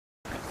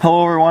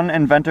Hello everyone,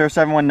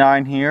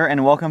 Inventor719 here,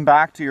 and welcome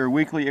back to your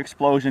weekly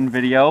explosion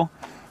video.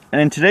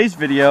 And in today's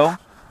video,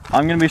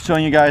 I'm going to be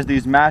showing you guys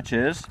these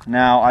matches.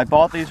 Now, I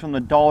bought these from the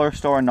dollar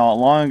store not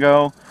long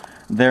ago.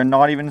 They're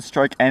not even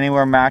strike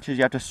anywhere matches,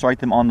 you have to strike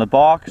them on the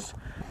box.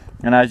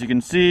 And as you can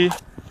see,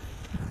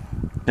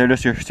 they're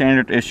just your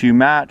standard issue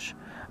match.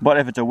 But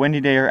if it's a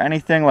windy day or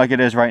anything like it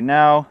is right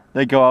now,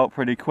 they go out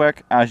pretty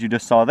quick, as you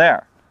just saw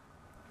there.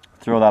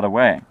 Throw that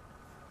away.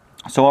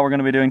 So what we're going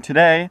to be doing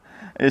today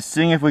is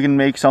seeing if we can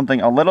make something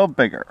a little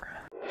bigger.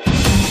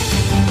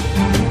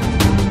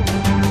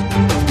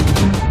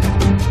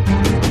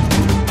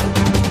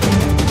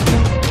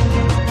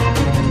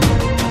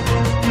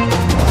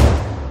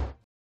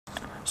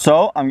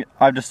 So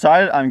I've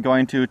decided I'm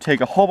going to take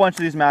a whole bunch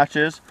of these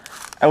matches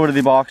out of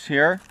the box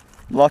here.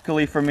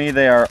 Luckily for me,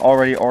 they are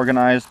already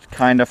organized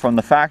kind of from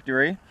the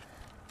factory.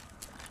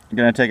 I'm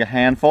going to take a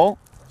handful.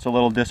 It's a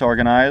little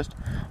disorganized.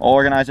 I'll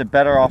organize it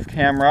better off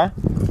camera.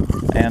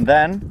 And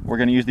then we're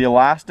going to use the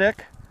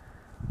elastic,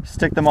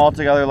 stick them all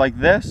together like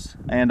this,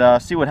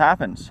 and see what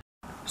happens.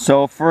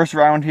 So first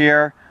round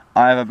here,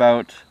 I have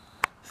about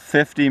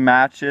 50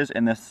 matches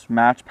in this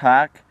match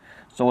pack.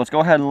 So let's go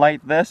ahead and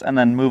light this and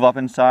then move up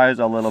in size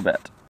a little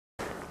bit.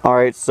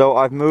 Alright, so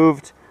I've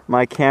moved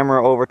my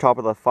camera over top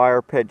of the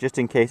fire pit just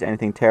in case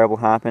anything terrible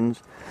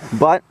happens.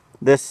 But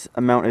this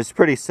amount is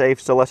pretty safe,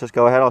 so let's just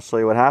go ahead. I'll show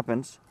you what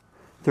happens.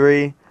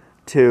 3,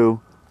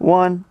 2,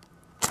 1.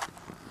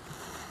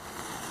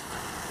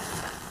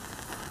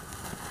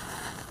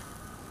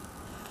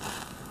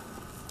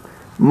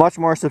 Much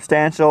more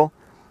substantial,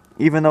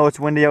 even though it's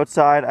windy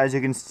outside. As you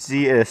can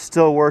see, it is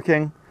still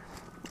working.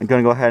 I'm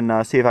going to go ahead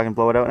and see if I can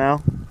blow it out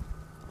now.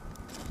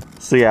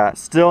 So yeah,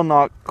 still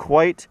not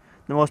quite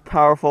the most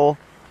powerful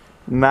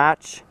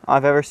match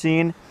I've ever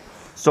seen.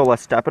 So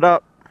let's step it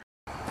up.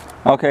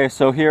 Okay,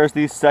 so here's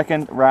the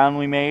second round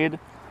we made.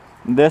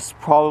 This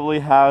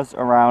probably has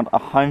around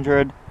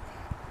 100,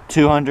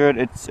 200.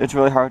 It's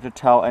really hard to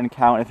tell and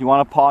count. If you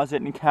want to pause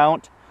it and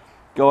count,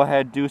 go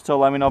ahead, do so,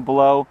 let me know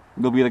below.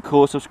 You'll be the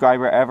coolest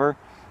subscriber ever.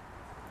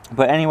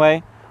 But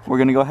anyway, we're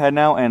going to go ahead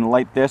now and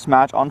light this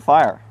match on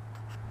fire.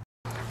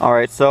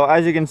 Alright, so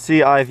as you can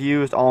see, I've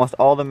used almost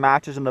all the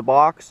matches in the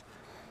box.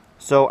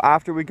 So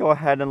after we go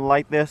ahead and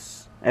light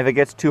this, if it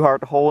gets too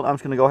hard to hold, I'm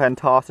just going to go ahead and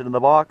toss it in the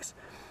box.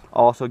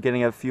 Also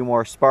getting a few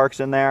more sparks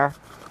in there.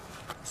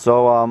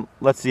 So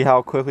let's see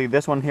how quickly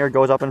this one here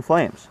goes up in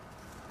flames.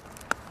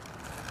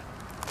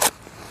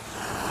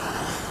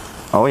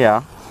 Oh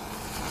yeah.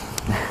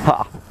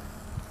 Ha!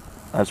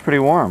 That's pretty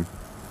warm.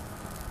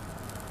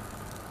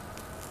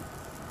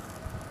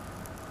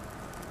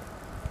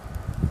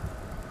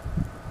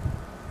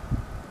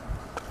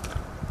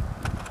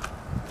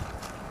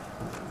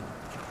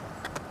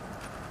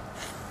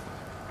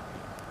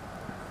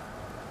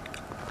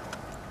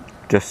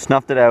 Just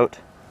snuffed it out.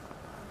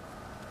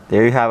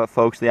 There you have it,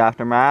 folks, the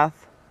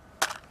aftermath.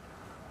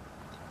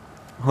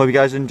 Hope you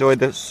guys enjoyed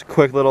this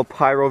quick little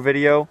pyro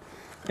video.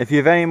 If you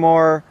have any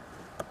more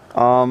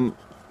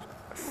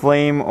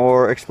flame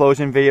or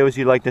explosion videos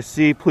you'd like to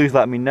see, please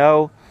let me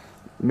know.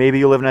 Maybe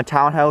you live in a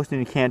townhouse and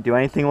you can't do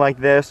anything like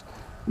this.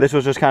 This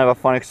was just kind of a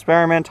fun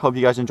experiment. Hope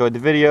you guys enjoyed the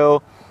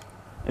video.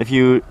 If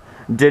you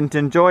didn't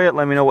enjoy it,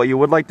 let me know what you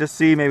would like to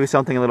see, maybe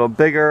something a little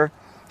bigger.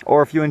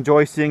 Or if you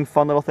enjoy seeing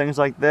fun little things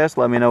like this,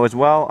 let me know as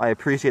well. I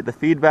appreciate the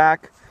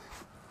feedback.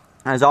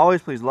 As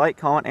always, please like,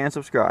 comment, and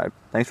subscribe.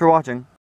 Thanks for watching.